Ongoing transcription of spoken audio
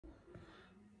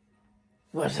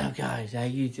What's up guys, how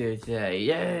you doing today?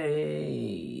 Yay!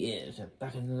 Yeah, so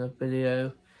back in another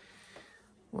video.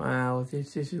 Wow,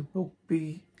 this is a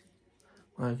rugby.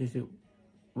 Wow, this is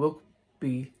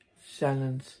rugby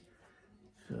challenge.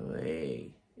 So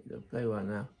hey, the play right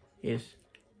now is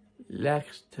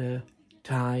Leicester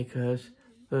Tigers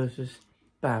versus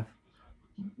Bath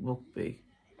Rugby.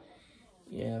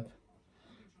 Yep.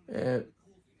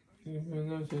 You've been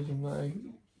noticing my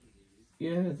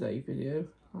yesterday video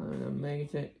on an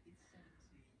amazing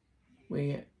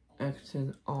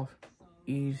reaction of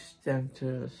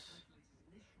EastEnders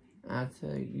as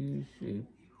a YouTube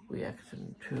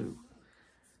reaction too.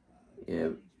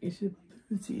 Yeah, it's a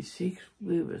 36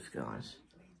 viewers, guys.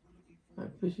 I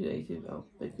appreciate it. Oh,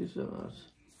 thank you so much.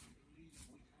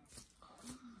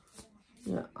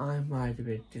 Yeah, I might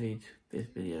have delete this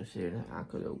video soon. I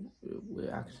got a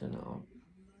reaction on.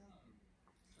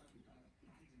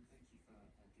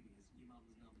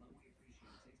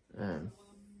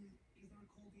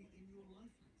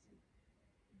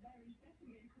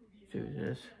 Do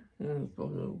this.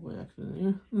 Probably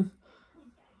reaction. Yeah.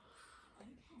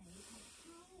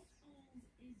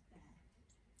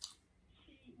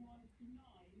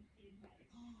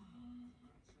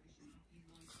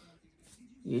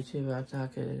 YouTube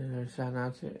attack shout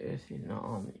out to is in the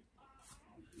army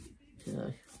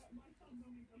today.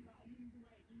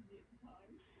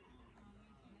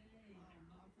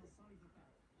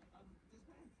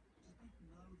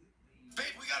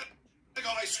 Babe, we gotta go.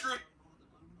 I screwed.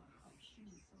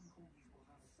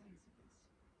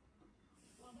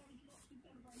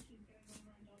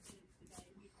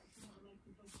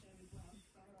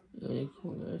 Really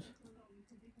cool guys.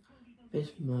 This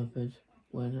method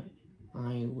when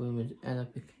I was an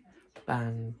epic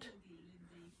band.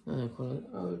 I call it,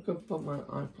 oh, I could put my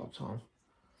iPod on.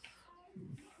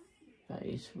 That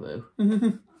is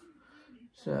true.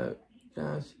 So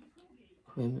that's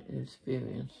Quim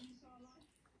experience.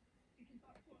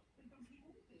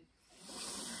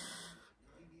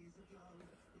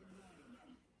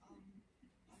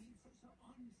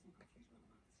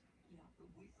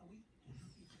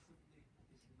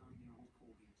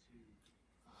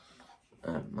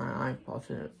 My iPod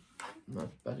is much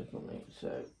better for me,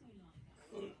 so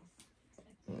oh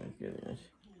my goodness.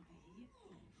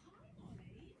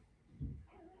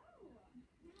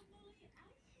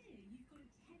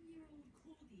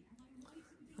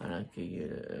 And I'll give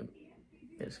you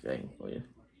this game for you.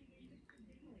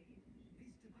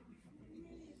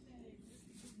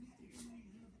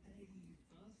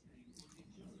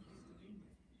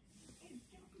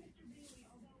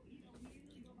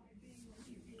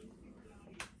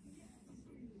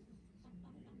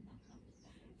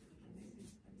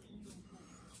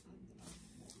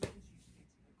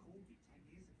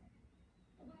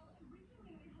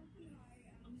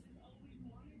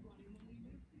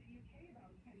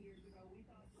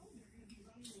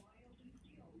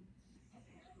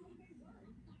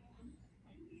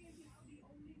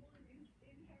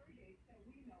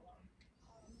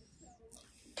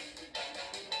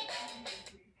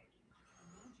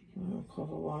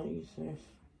 Cover white use this.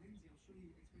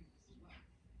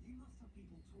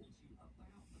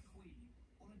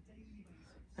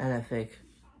 And I think,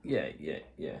 yeah.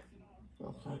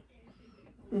 Okay.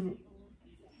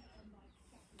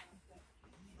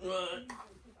 Right.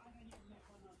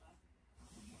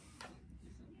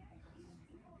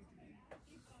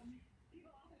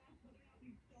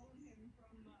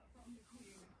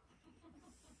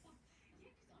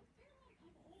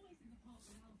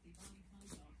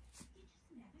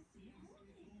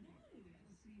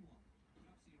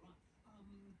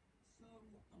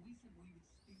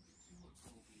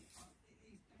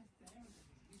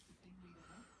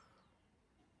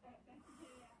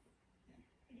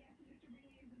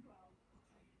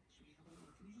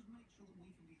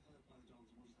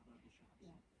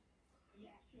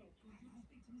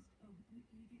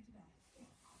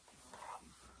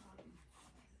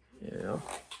 Yeah.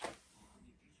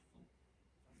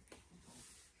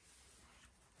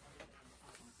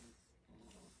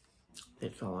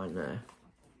 It's all right now.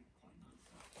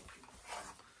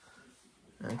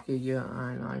 I'll give you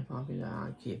an iPod that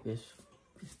I'll keep this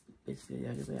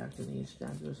video to be after these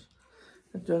standards.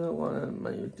 I don't know why I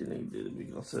may have deleted it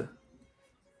because of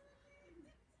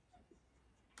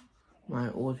my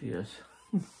audios.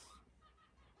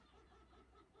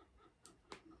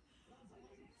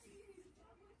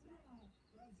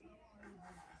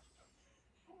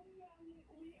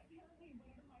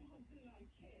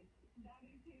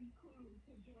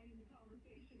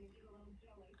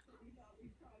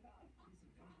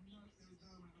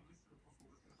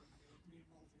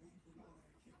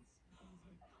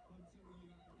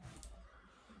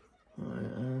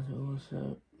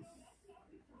 so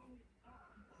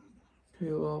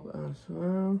 2 up as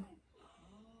well.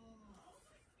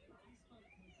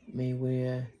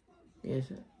 Maria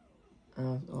is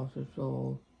out of the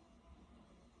soul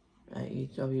at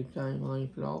EW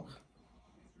Dynamite block.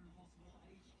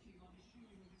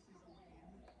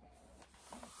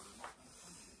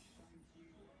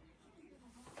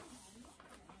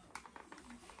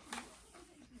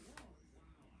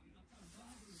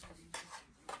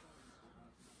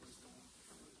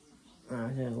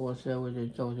 And then also with the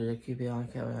daughter the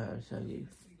QPI carrier, so you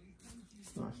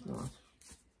nice.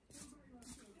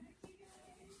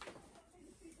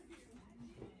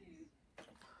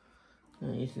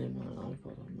 Easily my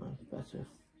iPod on much better.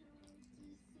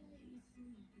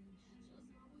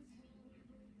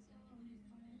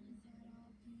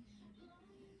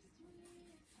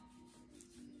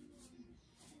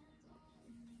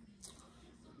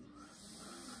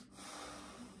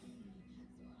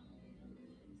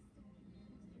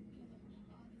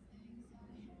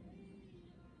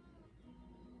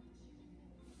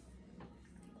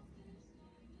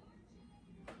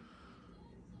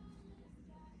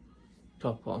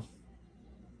 Top one.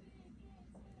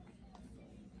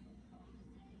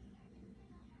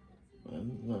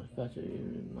 Much better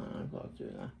even my iPod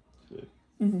doing that.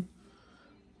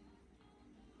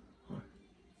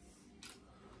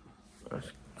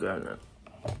 Let's go now.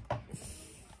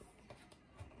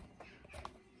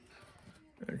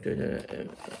 I did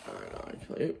it.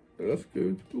 Let's go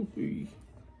to Rugby.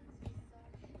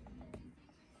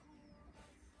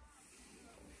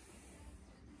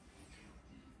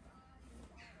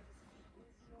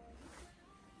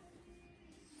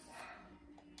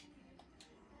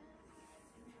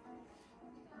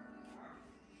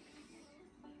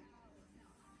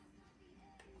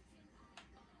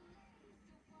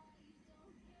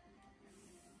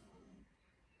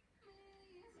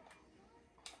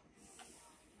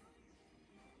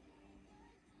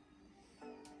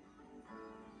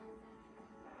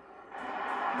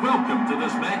 Welcome to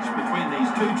this match between these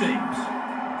two teams.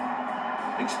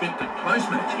 Expect a close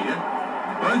match here.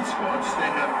 Both squads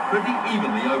stack up pretty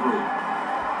evenly overall.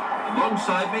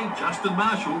 Alongside me, Justin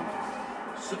Marshall.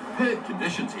 Superb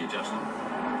conditions here, Justin.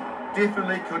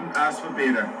 Definitely couldn't ask for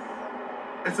better.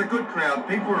 It's a good crowd.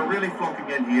 People are really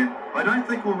flocking in here. I don't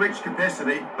think we'll reach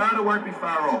capacity, but it won't be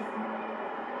far off.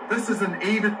 This is an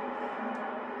even...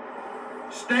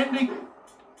 Standing...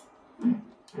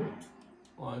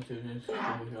 Why do this?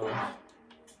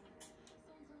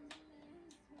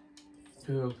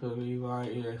 Totally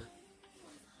right here.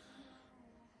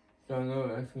 Don't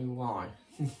know actually why.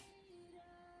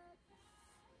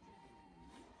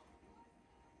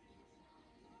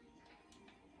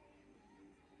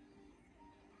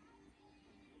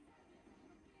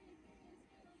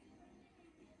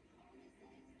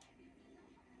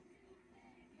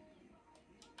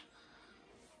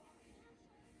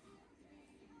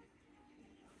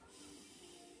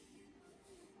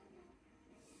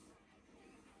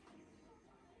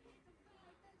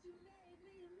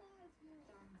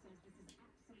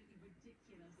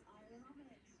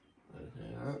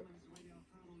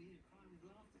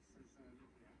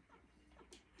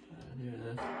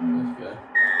 Let's go.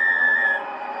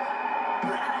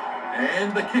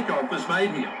 And the kickoff is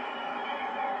made here.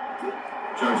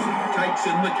 Joseph takes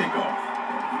in the kickoff.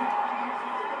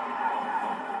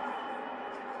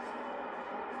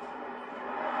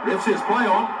 Ref says play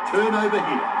on, turnover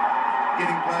here.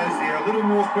 Getting players there a little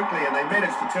more quickly and they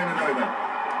managed to turn it over.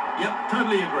 Yep,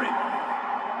 totally agree.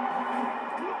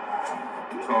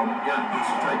 Tom Youngs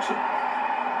takes it.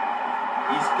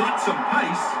 He's got some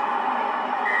pace.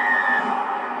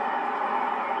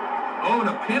 Oh, and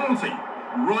a penalty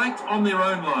right on their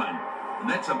own line. And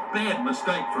that's a bad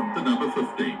mistake from the number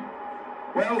 15.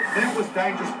 Well, that was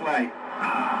dangerous play.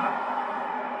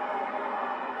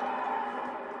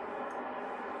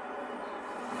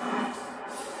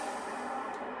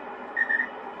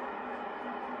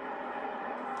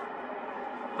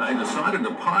 They decided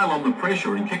to pile on the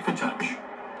pressure and kick for touch.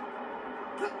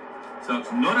 So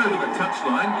it's not over the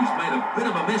touchline. He's made a bit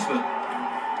of a mess of it.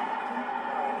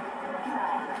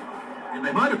 And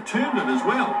they might have turned it as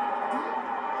well.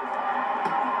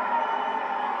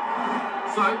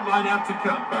 So, line out to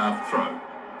come, throw.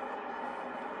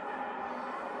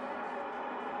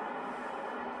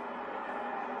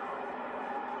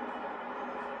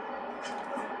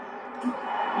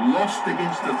 Lost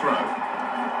against the throw.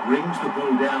 Brings the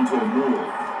ball down to a wall.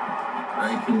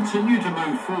 They continue to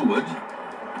move forward.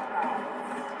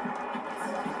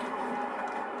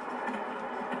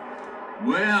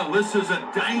 Well, this is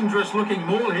a dangerous looking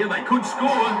maul here. They could score.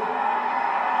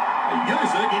 The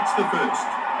user gets the first.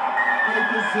 They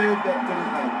deserved that,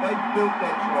 didn't they? They built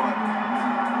that try.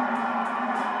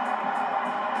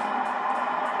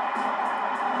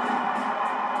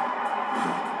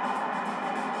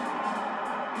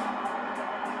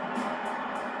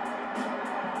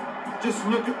 Just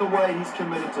look at the way he's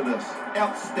committed to this.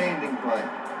 Outstanding play.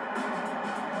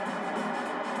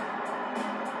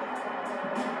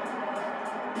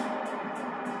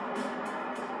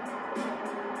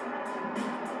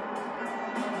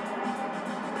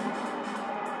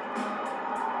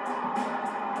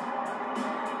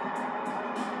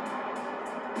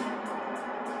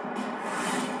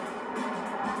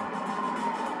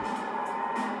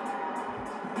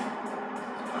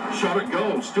 Shot at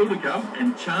goal, still to come,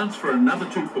 and chance for another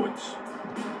 2 points.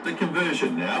 The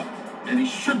conversion now, and he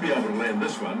should be able to land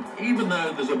this one, even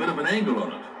though there's a bit of an angle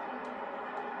on it.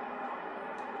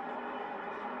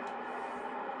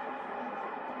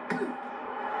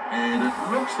 And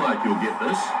it looks like you'll get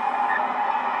this.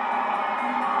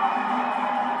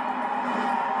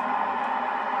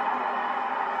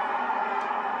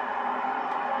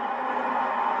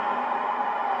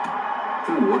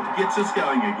 Forward gets us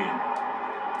going again.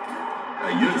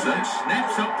 A user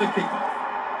snaps up the kickoff.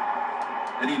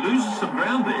 And he loses some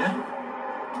ground there.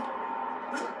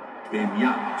 Ben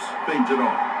Youngs feeds it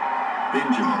on.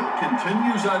 Benjamin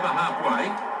continues over halfway.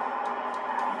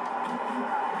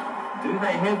 Do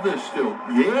they have this still?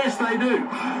 Yes, they do.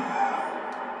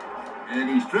 And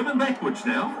he's driven backwards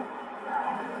now.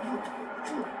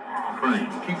 Crane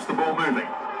keeps the ball moving.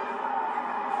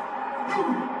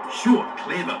 Short,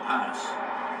 clever pass.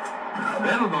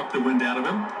 That'll knock the wind out of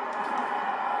him.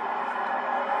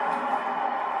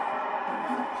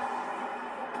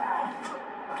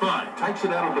 Fine, takes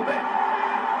it out of the back.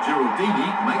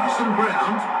 Giraldini makes some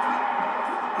ground.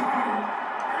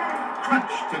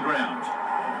 Crunch to ground.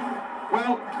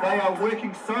 Well, they are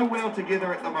working so well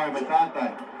together at the moment, aren't they?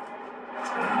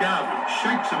 Garvey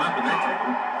shakes him up in that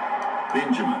tackle.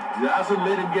 Benjamin doesn't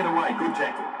let him get away. Good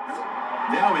tackle.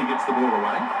 Now he gets the ball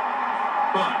away.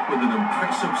 But with an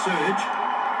impressive surge.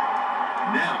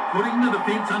 Now putting the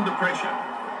defence under pressure.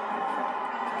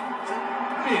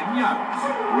 Ben Youngs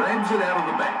grabs it out of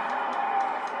the back.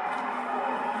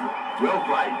 Well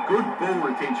played. Good ball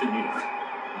retention here.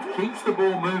 Keeps the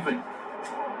ball moving.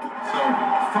 So,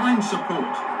 fine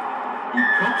support. He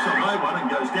cops a high one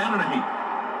and goes down in a heap.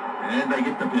 And they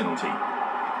get the penalty.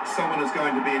 Someone is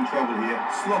going to be in trouble here.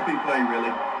 Sloppy play,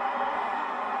 really.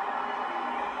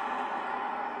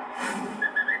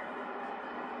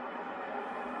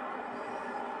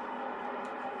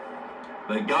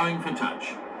 They're going for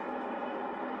touch.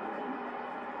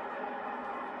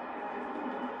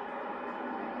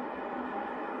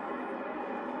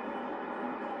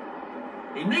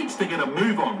 He needs to get a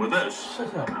move on with this.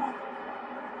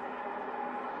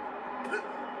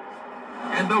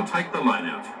 And they'll take the line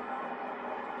out.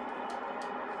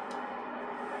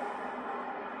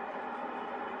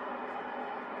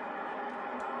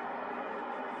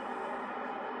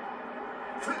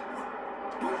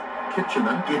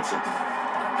 Kitchener gets it.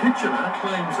 Kitchener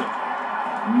claims it.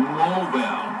 More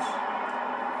bounds.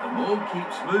 The ball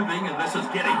keeps moving and this is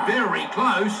getting very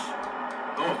close.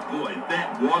 Oh boy,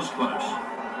 that was close.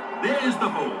 There's the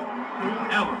ball.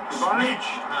 Allen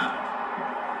snatched hard.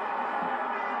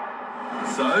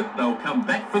 So they'll come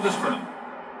back for the scrum.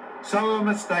 So a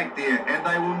mistake there, and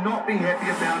they will not be happy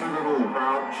about it at all.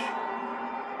 Crouch.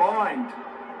 Bind.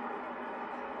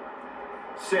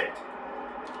 Set.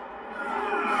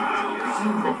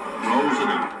 Rolls it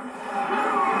in.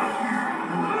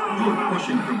 Good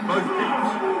pushing from both teams.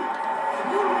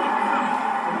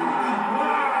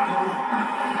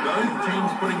 Both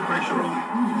teams putting pressure on.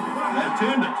 They've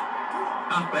turned it.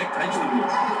 Halfback takes the ball.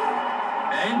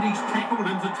 And he's tackled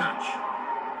into touch.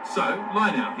 So,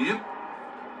 line out here.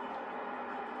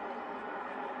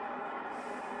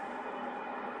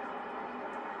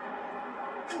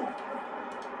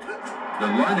 The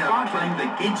line out claimed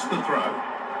against the throw.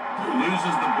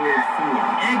 Loses the ball forward,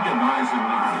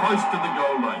 agonisingly close to the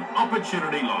goal line.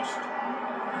 Opportunity lost.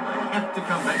 They have to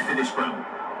come back for the scrum.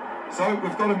 So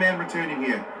we've got a man returning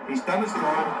here. He's done his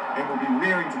time and will be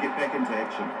rearing to get back into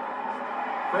action.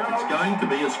 It's going to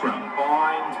be a scrum.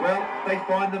 Bind. Well, they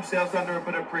find themselves under a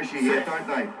bit of pressure here, don't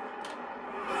they?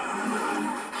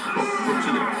 Puts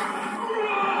it in.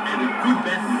 And a good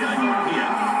battle going on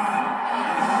here.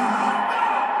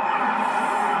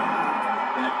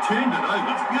 That turned it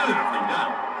over. Beautifully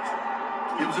done.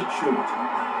 Gives it short.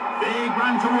 Big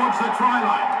run towards the try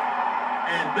line.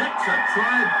 And that's a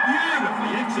try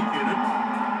beautifully executed.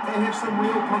 They have some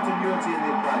real continuity in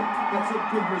their play. That's a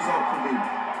good result for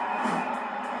them.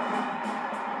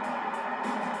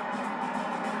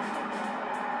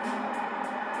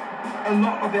 a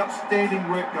lot of outstanding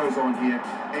work goes on here,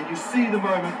 and you see the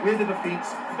moment where the defence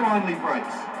finally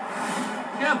breaks.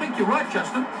 Yeah, I think you're right,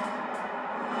 Justin.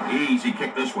 Easy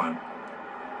kick this one.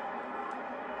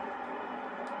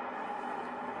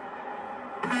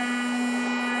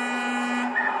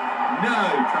 No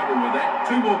trouble with that.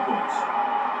 2 more points.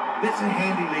 That's a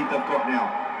handy lead they've got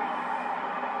now.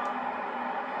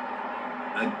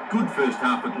 A good first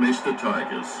half at Leicester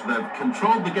Tigers. They've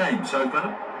controlled the game so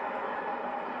far.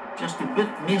 Just a bit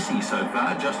messy so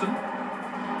far, Justin.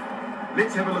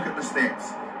 Let's have a look at the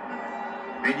stats.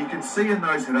 And you can see in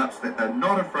those hit-ups that they're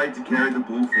not afraid to carry the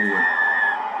ball forward.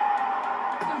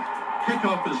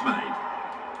 Kick-off is made.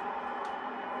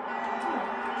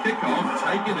 Kick-off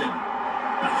taken in.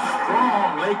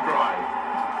 Strong leg drive.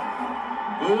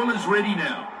 Ball is ready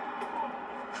now.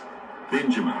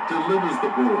 Benjamin delivers the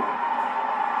ball.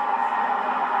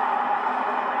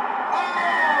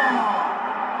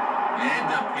 And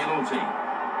a penalty.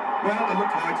 Well, it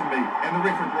looked high to me, and the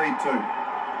ref agreed too.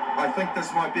 I think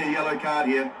this might be a yellow card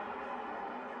here.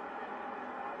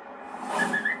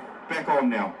 Back on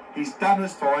now. He's done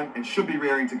his time and should be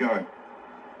raring to go.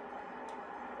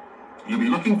 He'll be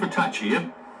looking for touch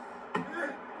here.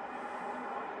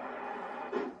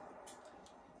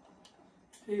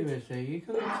 Seriously, you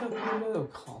could have took a little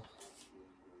card.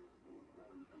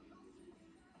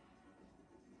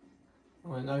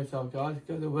 Alright, no time, guys.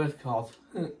 Go to the red card.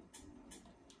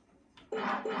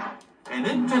 And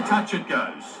into touch it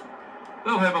goes.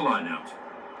 They'll have a line out.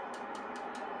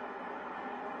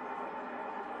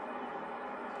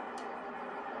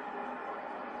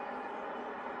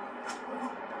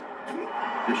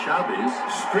 The shove is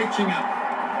stretching up.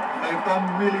 They've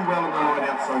done really well in the line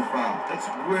out so far. It's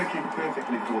working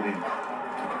perfectly for them.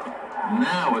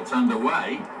 Now it's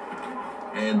underway.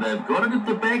 And they've got it at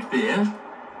the back there.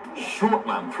 Short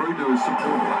one through to his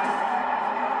support line.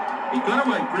 He got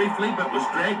away briefly but was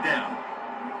dragged down.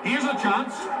 Here's a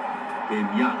chance. Ben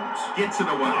Youngs gets it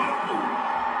away.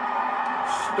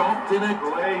 Stopped in it.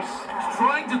 Release.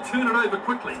 Trying to turn it over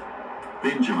quickly.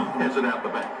 Benjamin has it out the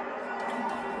back.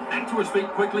 Back to his feet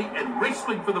quickly and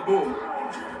wrestling for the ball.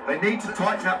 They need to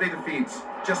tighten up their defence.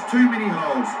 Just too many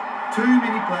holes. Too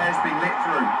many players being let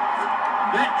through.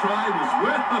 That try was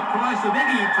worth the price of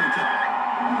any entry ticket.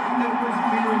 That was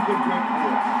very good work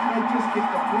there. They just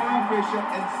kept applying pressure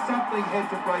and something had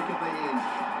to break at the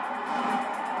end.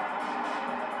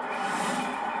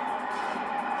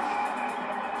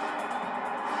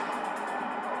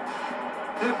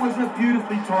 It was a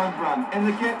beautifully timed run, and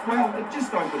the gap, well, it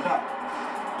just opened up.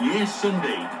 Yes,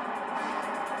 indeed.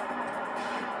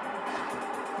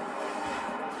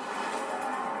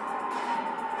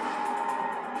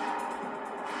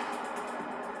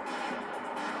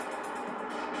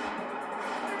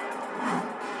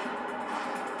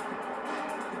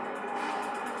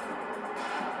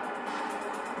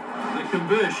 The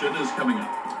conversion is coming up.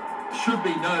 Should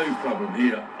be no problem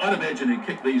here. I'd imagine he'd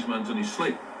kick these ones in his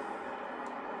sleep.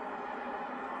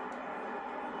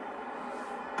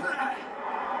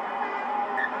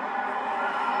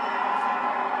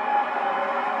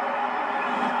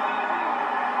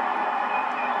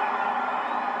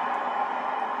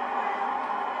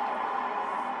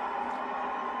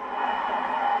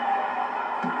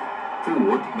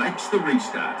 Ford makes the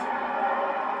restart.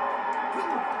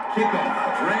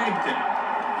 Kick-off, dragged down.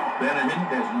 Banahan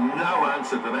has no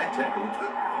answer to that tackle.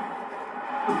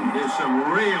 There's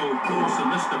some real force in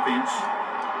this defence,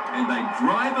 and they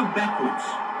drive him backwards.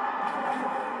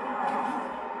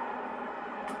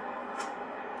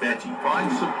 Batty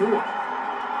finds support.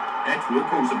 Atwood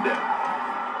pulls him down.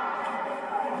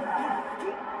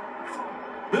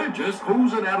 Burgess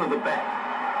pulls it out of the back.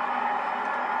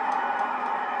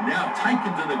 Now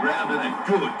taken to the ground in a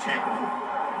good tackle.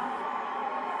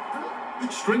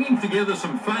 Stringing together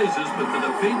some phases, but the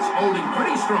defence holding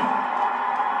pretty strong.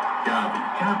 Garvey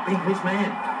can't beat his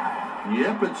man.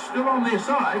 Yep, it's still on their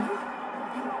side.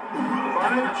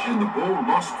 And the ball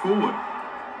lost forward.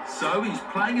 So he's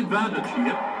playing advantage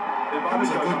here. That was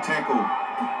a good tackle.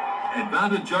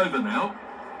 Advantage over now.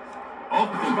 Off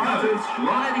he goes,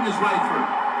 gliding his way through.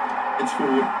 It's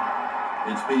forward.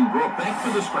 It's been brought back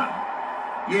for the scrum.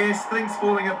 Yes, things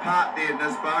falling apart there,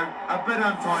 Nisbo. A bit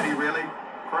untidy, really.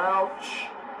 Crouch.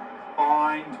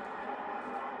 Bind.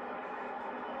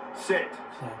 Set.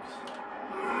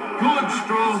 Good,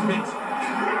 strong hit.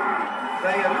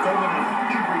 They have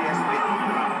dominated every aspect.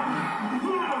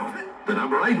 The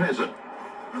number 8 has it.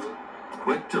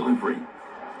 Quick delivery.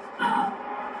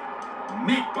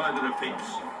 Met by the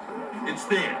defence. It's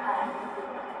there.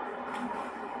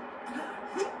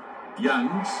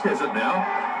 Youngs has it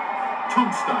now.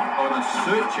 Thompson on a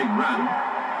searching run.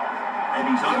 And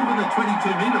he's over the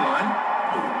 22-metre line.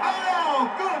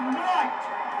 Oh, good night!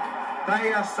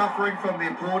 They are suffering from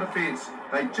their poor defence.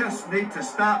 They just need to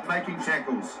start making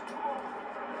tackles.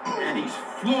 And he's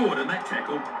floored in that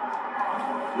tackle.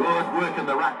 Good work in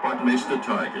the ruck by Leicester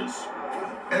Tigers.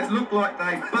 It looked like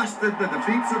they busted the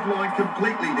defensive line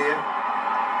completely there.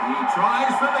 He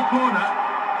tries for the corner.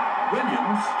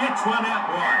 Williams gets one out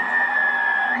wide.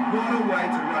 What a way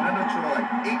to run in a try.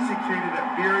 Executed it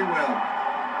very well.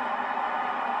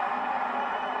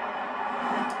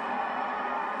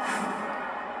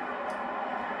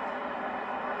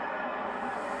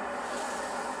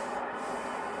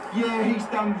 Yeah, he's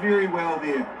done very well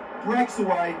there. Breaks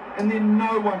away and then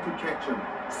no one could catch him.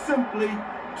 Simply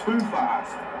too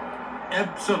fast.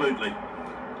 Absolutely.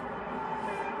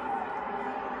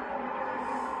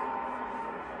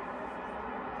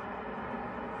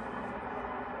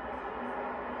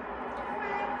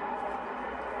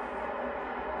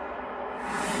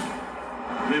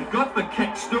 They've got the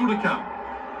kick still to come.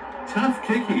 Tough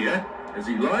kick here as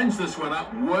he lines this one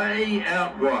up way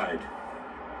out wide.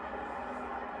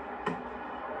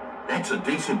 That's a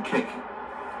decent kick.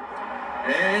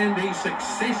 And he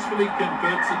successfully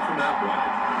converts it from out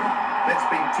wide. That's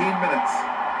been 10 minutes.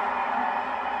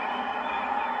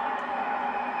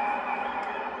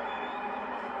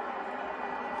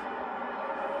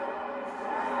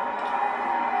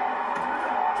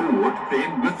 Forward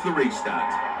then with the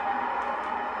restart.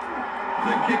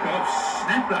 The kick-off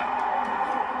snapped up.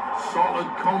 Solid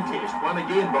contest, won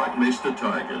again by Leicester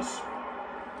Tigers.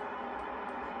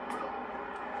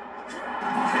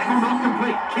 Tackle not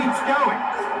complete, keeps going.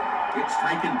 Gets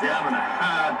taken down in a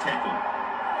hard tackle.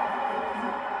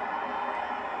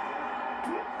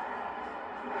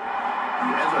 He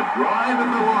has a drive in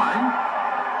the line.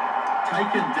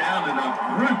 Taken down in a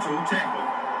brutal tackle.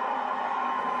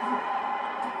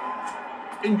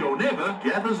 Ingo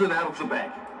gathers it out of the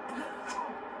back.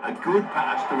 A good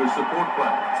pass to his support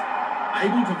player.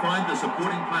 Able to find the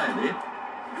supporting player there.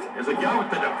 There's a go at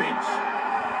the defence.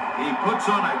 He puts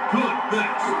on a good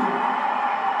burst.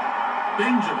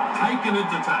 Benjamin taken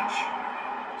into touch.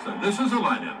 So this is a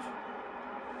line-out.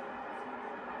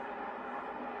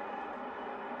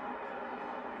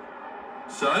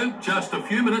 So, just a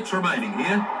few minutes remaining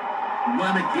here.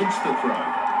 One against the throw.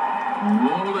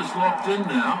 All is locked in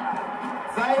now.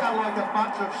 They are like a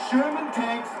bunch of Sherman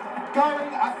tanks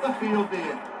going up the field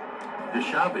there. The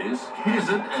Chavez has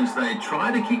it as they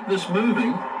try to keep this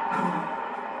moving.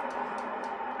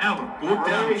 Allen brought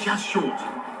down just short.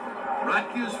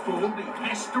 Rutgers formed, he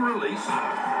has to release.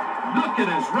 Look at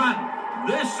his run.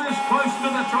 This is close to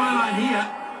the try line here.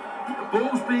 The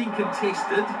ball's being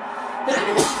contested.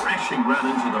 Crashing run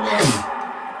into the line.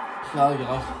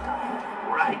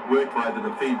 Great work by the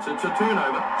defence. It's a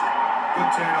turnover.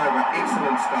 Good turnover.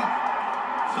 Excellent stuff.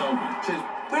 Selby says,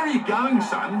 "Where are you going,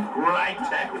 son?" Great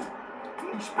tackle.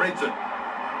 He spreads it.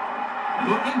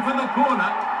 Looking for the corner.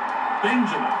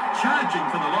 Benjamin charging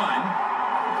for the line.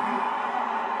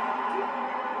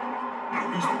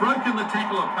 He's broken the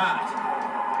tackle apart.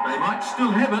 They might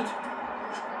still have it.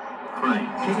 Crane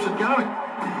keeps it going.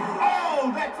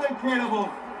 Oh, that's incredible.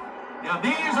 Now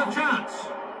there's a chance.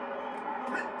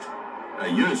 A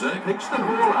user picks the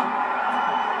ball up.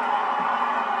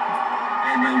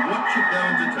 And they watch it go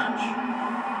into touch.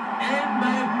 And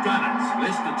they've done it.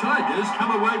 Leicester Tigers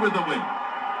come away with the win.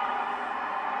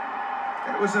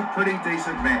 It was a pretty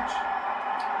decent match.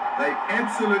 They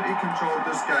absolutely controlled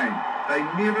this game. They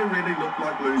never really looked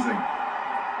like losing.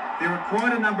 There were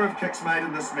quite a number of kicks made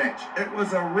in this match. It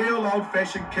was a real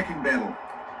old-fashioned kicking battle.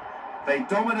 They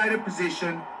dominated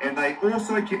possession and they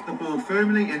also kept the ball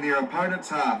firmly in their opponent's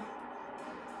half.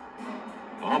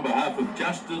 On behalf of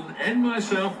Justin and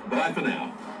myself, bye for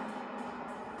now.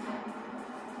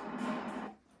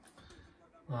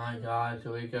 Hi guys,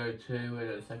 so we go to in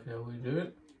a second how we do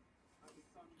it.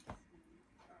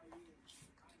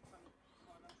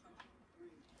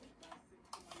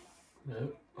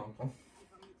 No, okay.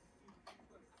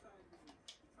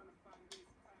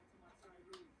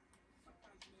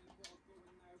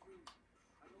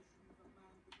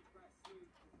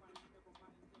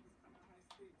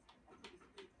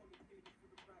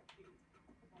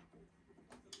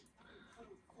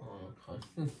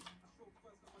 Okay.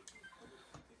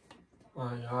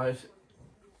 Hi guys.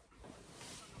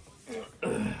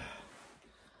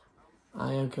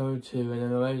 I am going to,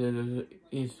 and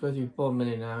it's 24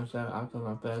 minutes now, so I've done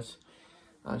my best.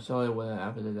 I'm sorry what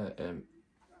happened to that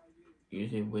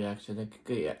YouTube reaction.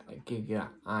 I gave you a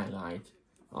highlight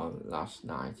on last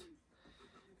night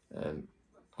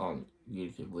on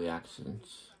YouTube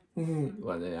reactions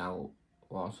when I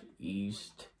was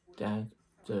East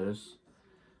Denters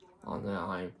on the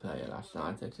iPlayer last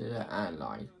night. I did an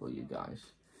analyze for you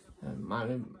guys.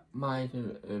 Might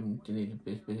delete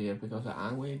this video because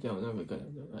I really don't know we're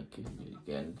going to give you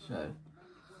again. So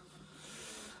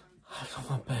I got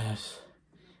my best.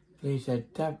 Please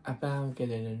tap about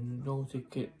getting a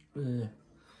notification.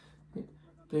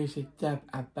 Please tap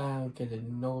about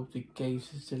getting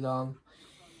notifications still on.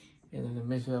 And in the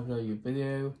middle of your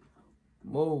video,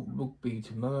 more rugby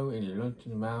tomorrow in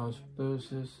London Rouse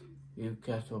versus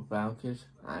Newcastle Falcons.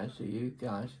 I'll see you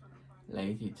guys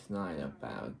later tonight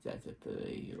about that at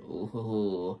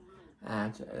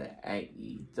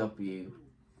AEW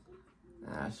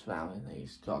as well. And they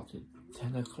started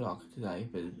 10 o'clock today,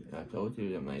 but I told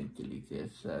you I might delete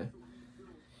this, so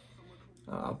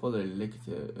I'll put a link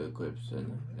to clips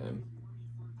and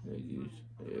use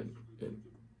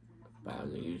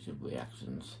about the user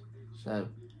reactions. So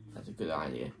that's a good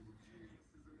idea.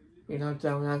 You know,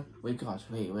 Donut, we got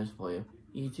 3 words for you.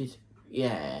 Eat it,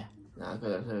 yeah. Now I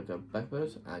got a second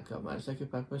breakfast. I got my second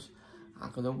breakfast. I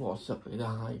got a WhatsApp with a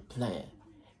iPlayer.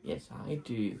 Yes, I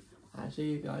do. I'll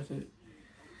see you guys.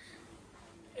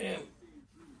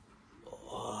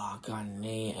 Oh, I got an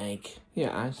earache.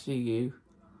 Yeah, I'll see you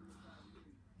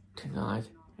tonight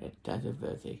at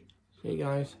 10:30. See you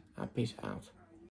guys, and peace out.